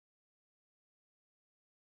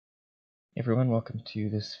Everyone, welcome to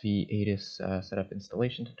this vATIS setup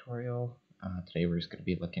installation tutorial. Today we're just going to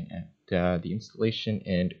be looking at the installation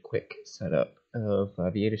and quick setup of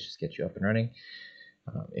vATIS, just get you up and running.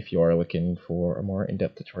 If you are looking for a more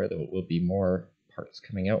in-depth tutorial, there will be more parts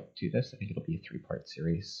coming out to this. I think it'll be a 3-part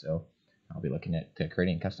series, so I'll be looking at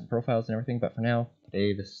creating custom profiles and everything. But for now,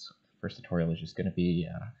 today this first tutorial is just going to be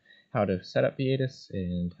how to set up vATIS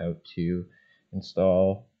and how to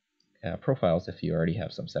install profiles if you already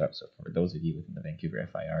have some set up. So for those of you within the Vancouver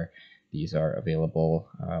FIR, these are available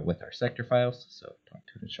with our sector files. So talk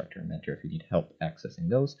to an instructor and mentor if you need help accessing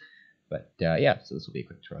those. But yeah, so this will be a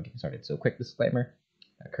quick tutorial getting started. So quick disclaimer,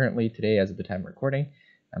 currently today as of the time of recording,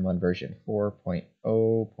 I'm on version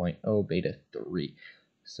 4.0.0 beta 3.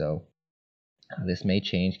 So this may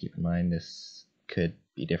change. Keep in mind this could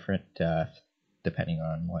be different depending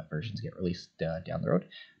on what versions get released down the road.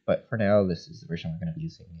 But for now, this is the version we're going to be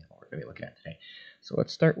using and what we're going to be looking at today. So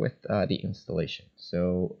let's start with the installation.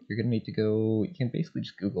 So you're going to need to go, you can basically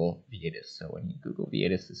just Google vATIS. So when you Google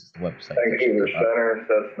vATIS, this is the website. Vancouver Center,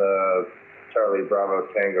 Cessna Charlie Bravo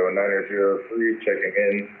Tango 903, checking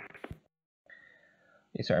in.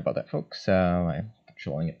 Hey, sorry about that, folks. I'm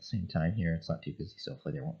controlling at the same time here. It's not too busy, so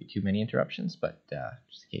hopefully there won't be too many interruptions, but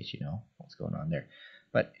just in case you know what's going on there.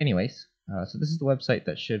 But anyways, so this is the website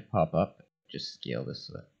that should pop up. Just scale this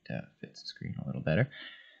so that fits the screen a little better.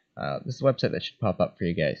 This is the website that should pop up for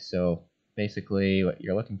you guys. So basically what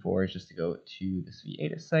you're looking for is just to go to this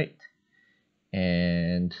vATIS site,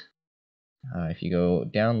 and if you go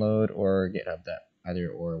download or GitHub, that either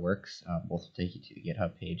or works. Both will take you to the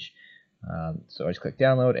GitHub page. So I just click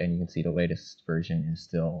download, and you can see the latest version is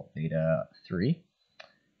still beta 3.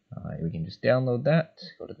 We can just download that,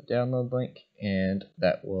 go to the download link, and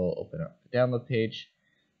that will open up the download page.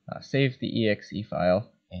 Save the exe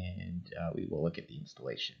file, and we will look at the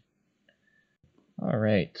installation.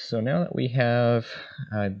 Alright, so now that we have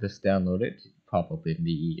this downloaded, pop open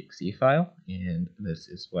the exe file, and this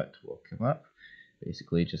is what will come up.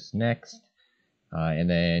 Basically just next, and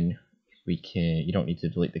then you don't need to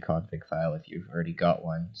delete the config file if you've already got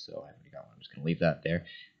one. So I already got one, I'm just going to leave that there.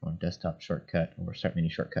 On desktop shortcut or start menu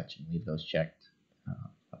shortcuts, you can leave those checked.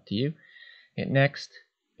 Up to you. Hit next,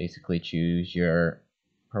 basically choose your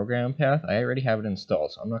program path. I already have it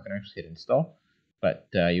installed, so I'm not going to actually hit install, but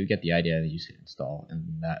you get the idea that you just hit install,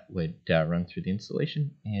 and that would run through the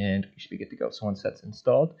installation, and you should be good to go. So once that's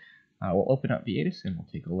installed, we'll open up vATIS and we'll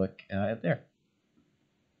take a look at there.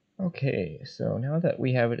 Okay, so now that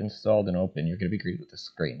we have it installed and open, you're going to be greeted with this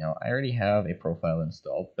screen. Now, I already have a profile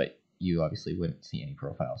installed, but you obviously wouldn't see any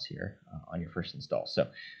profiles here on your first install. So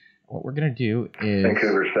what we're going to do is...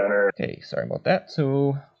 Vancouver Center. Okay, sorry about that.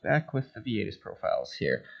 So back with the vATIS profiles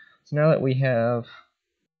here. So now that we have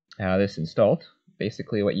this installed,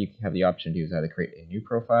 basically what you have the option to do is either create a new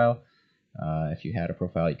profile. If you had a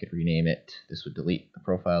profile, you could rename it. This would delete the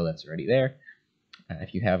profile that's already there.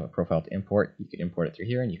 If you have a profile to import, you could import it through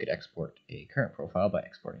here, and you could export a current profile by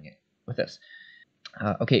exporting it with this.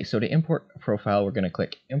 Okay, so to import a profile, we're going to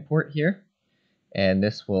click import here, and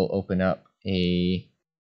this will open up a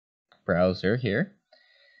browser here,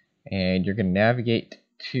 and you're going to navigate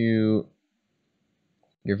to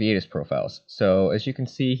your vATIS profiles. So as you can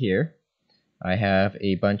see here, I have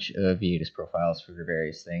a bunch of vATIS profiles for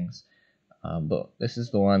various things. But this is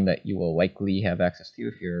the one that you will likely have access to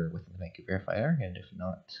if you're within the Vancouver FIR, and if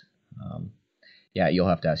not, yeah, you'll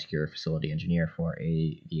have to ask your facility engineer for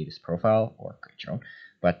a vATIS profile or create your own.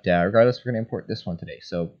 But regardless, we're going to import this one today.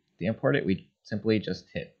 So to import it, we simply just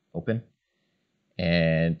hit open,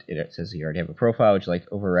 and it says you already have a profile. Would you like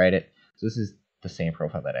to override it? So this is the same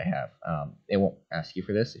profile that I have. It won't ask you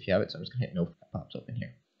for this if you have it, so I'm just going to hit no. That pops open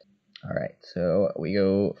here. Alright, so we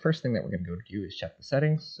go, first thing that we're going to go to do is check the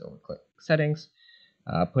settings. So we'll click settings,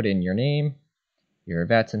 put in your name, your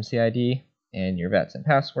VATSIM CID, and your VATSIM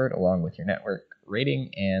password, along with your network rating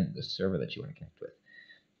and the server that you want to connect with.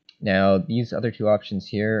 Now, these other two options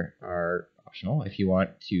here are optional. If you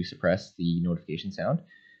want to suppress the notification sound,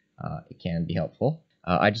 it can be helpful.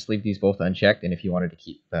 I just leave these both unchecked, and if you wanted to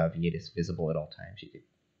keep vATIS visible at all times, you could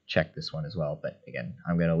check this one as well, but again,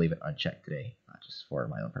 I'm going to leave it unchecked today, just for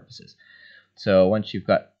my own purposes. So once you've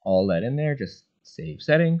got all that in there, just save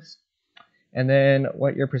settings, and then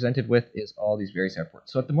what you're presented with is all these various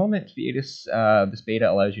airports. So at the moment, vATIS, this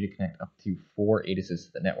beta allows you to connect up to 4 ATISes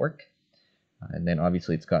to the network, and then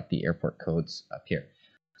obviously it's got the airport codes up here.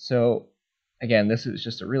 So again, this is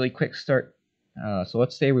just a really quick start. So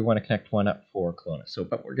let's say we want to connect one up for Kelowna. So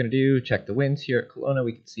what we're going to do, check the winds here at Kelowna.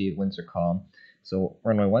 We can see winds are calm. So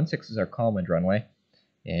runway 16 is our calm wind runway,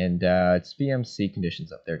 and it's VMC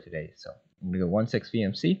conditions up there today. So I'm going to go 16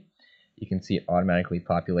 VMC. you can see it automatically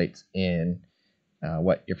populates in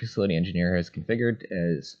what your facility engineer has configured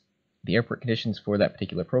as the airport conditions for that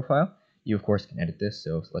particular profile. You of course can edit this,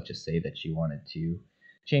 so let's just say that you wanted to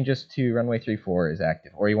change this to runway 34 is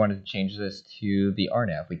active, or you wanted to change this to the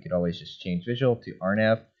RNAV. We could always just change visual to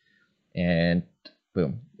RNAV, and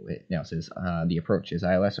boom, it now says the approach is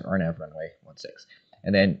ILS or RNAV runway 16,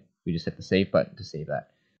 and then we just hit the save button to save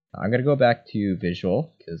that. I'm going to go back to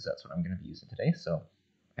visual because that's what I'm going to be using today. So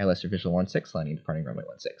ILS or visual 16, landing departing runway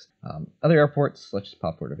 16. Other airports, let's just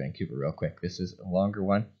pop over to Vancouver real quick. This is a longer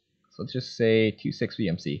one, so let's just say 26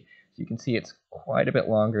 VMC. So you can see it's quite a bit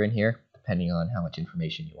longer in here, depending on how much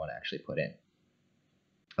information you want to actually put in.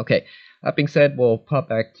 Okay, that being said, we'll pop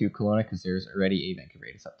back to Kelowna because there's already a Vancouver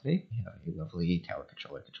ATIS up today. We have a lovely tower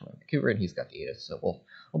controller controlling Vancouver, and he's got the ATIS, so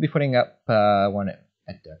we'll be putting up one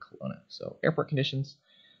at Kelowna. So airport conditions,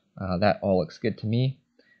 that all looks good to me.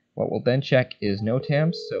 What we'll then check is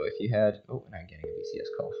NOTAMs. So if you had, oh, and I'm getting a VCS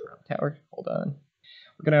call from tower. Hold on.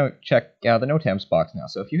 We're going to check the NOTAMs box now.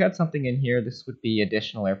 So if you had something in here, this would be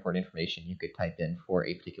additional airport information you could type in for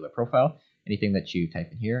a particular profile. Anything that you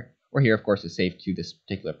type in here, or here, of course, is saved to this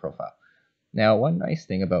particular profile. Now, one nice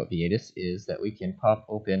thing about vATIS is that we can pop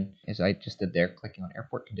open, as I just did there, clicking on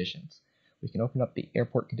airport conditions. We can open up the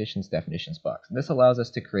airport conditions definitions box. And this allows us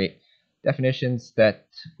to create definitions that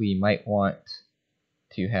we might want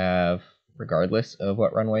to have regardless of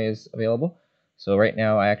what runway is available. So right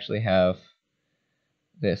now I actually have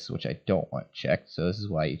this, which I don't want checked. So this is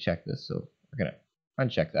why you check this. So we're going to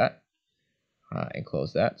uncheck that and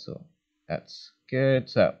close that. So that's good.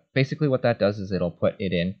 So basically what that does is it'll put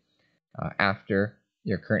it in after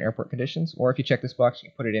your current airport conditions, or if you check this box, you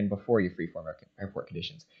can put it in before your freeform airport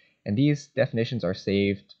conditions. And these definitions are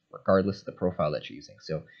saved regardless of the profile that you're using.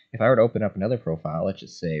 So if I were to open up another profile, let's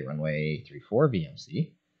just say runway 34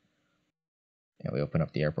 VMC, and we open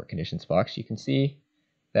up the airport conditions box, you can see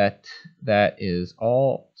that that is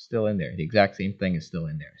all still in there. The exact same thing is still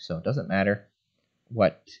in there. So it doesn't matter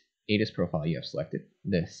what ATIS profile you have selected,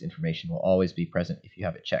 this information will always be present if you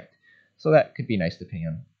have it checked. So that could be nice depending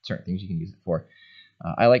on certain things you can use it for.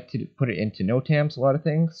 I like to put it into NOTAMs, a lot of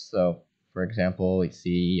things. So for example, let's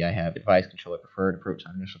see, I have advised controller preferred approach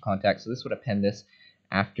on initial contact. So this would append this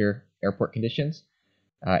after airport conditions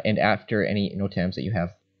and after any NOTAMs that you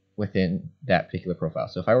have within that particular profile.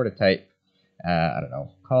 So if I were to type, I don't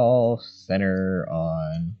know, call center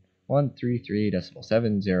on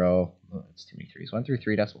 133.70, oh, that's too many threes,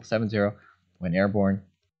 133.70 when airborne,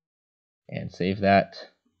 and save that,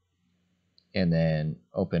 and then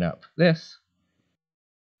open up this,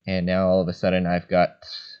 and now all of a sudden I've got,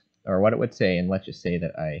 or what it would say, and let's just say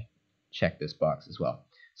that I check this box as well.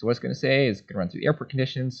 So what it's going to say is going to run through the airport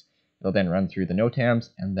conditions, it'll then run through the NOTAMs,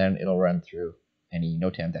 and then it'll run through any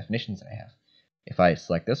NOTAM definitions that I have. If I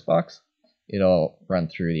select this box, it'll run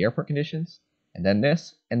through the airport conditions, and then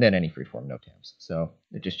this, and then any freeform NOTAMs. So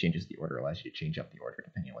it just changes the order, allows you to change up the order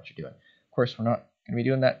depending on what you're doing. Of course, we're not going to be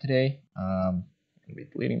doing that today. I'm going to be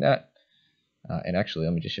deleting that. And actually,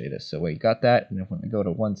 let me just show you this. So we got that, and then when we go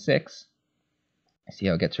to 16, see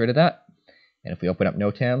how it gets rid of that. And if we open up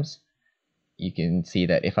NOTAMs, you can see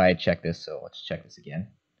that if I had checked this, so let's check this again,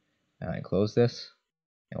 and close this,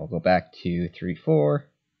 and we'll go back to 3.4,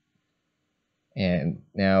 and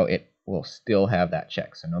now it will still have that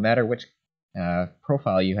check. So no matter which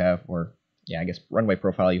profile you have, or I guess runway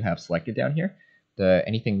profile you have selected down here,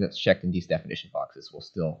 anything that's checked in these definition boxes will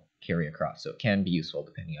still carry across. So it can be useful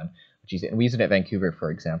depending on what you use it. And we use it at Vancouver,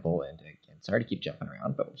 for example, and again, sorry to keep jumping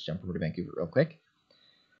around, but let's jump over to Vancouver real quick.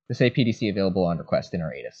 To say PDC available on request in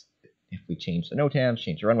our ATIS. If we change the NOTAMs,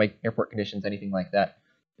 change the runway, airport conditions, anything like that,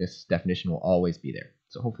 this definition will always be there.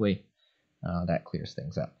 So hopefully that clears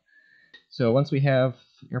things up. So once we have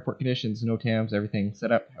airport conditions, NOTAMs, everything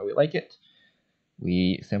set up how we like it,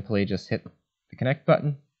 we simply just hit the connect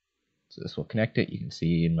button. So this will connect it. You can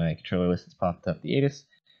see in my controller list it's popped up the ATIS,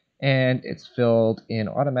 and it's filled in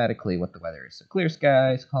automatically what the weather is. So clear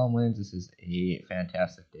skies, calm winds. This is a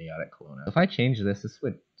fantastic day out at Kelowna. If I change this, this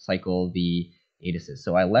would cycle the ATISes.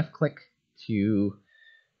 So I left click to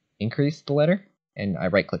increase the letter, and I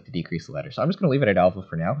right click to decrease the letter. So I'm just going to leave it at alpha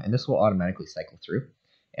for now, and this will automatically cycle through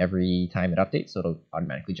every time it updates. So it'll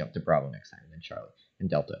automatically jump to Bravo next time, and then Charlie and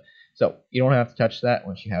Delta. So you don't have to touch that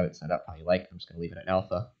once you have it set up how you like. I'm just going to leave it at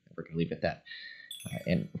alpha, and we're going to leave it at that.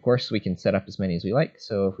 And of course, we can set up as many as we like.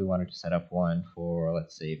 So if we wanted to set up one for,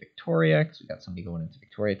 let's say, Victoria, because we got somebody going into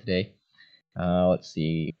Victoria today. Let's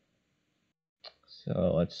see.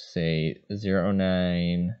 So let's say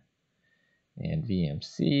 09 and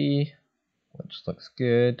VMC, which looks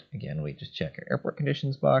good. Again, we just check our airport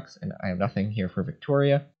conditions box, and I have nothing here for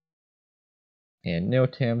Victoria. And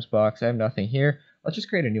NOTAMs box, I have nothing here. Let's just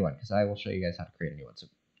create a new one because I will show you guys how to create a new one. So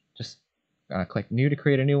just click new to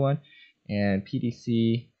create a new one, and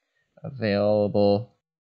PDC available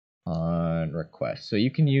on request. So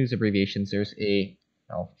you can use abbreviations.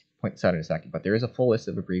 I'll point this out in a second, but there is a full list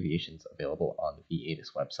of abbreviations available on the vATIS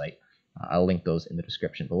website. I'll link those in the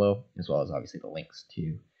description below, as well as obviously the links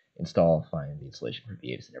to install, find the installation for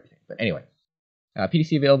vATIS and everything. But anyway,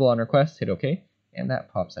 PDC available on request, hit OK, and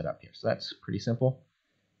that pops that up here. So that's pretty simple.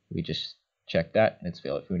 We just check that, and it's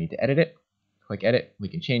available. If we need to edit it, click edit. We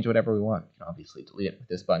can change whatever we want. We can obviously delete it with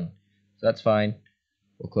this button. So that's fine.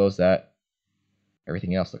 We'll close that.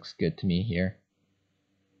 Everything else looks good to me here.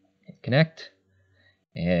 Hit connect.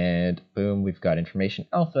 And boom, we've got information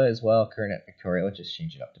alpha as well. Current at Victoria. Let's just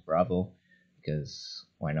change it up to Bravo because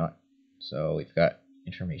why not? So we've got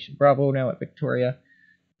information Bravo now at Victoria.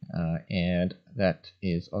 And that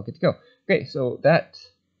is all good to go. Okay, so that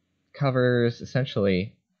covers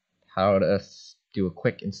essentially how to do a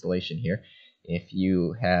quick installation here if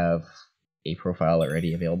you have a profile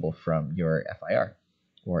already available from your FIR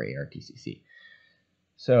or ARTCC.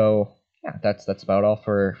 So yeah, that's about all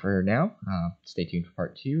for now. Stay tuned for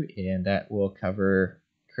part 2, and that will cover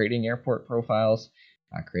creating airport profiles,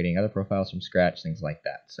 creating other profiles from scratch, things like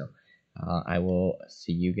that. So I will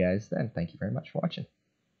see you guys then. Thank you very much for watching.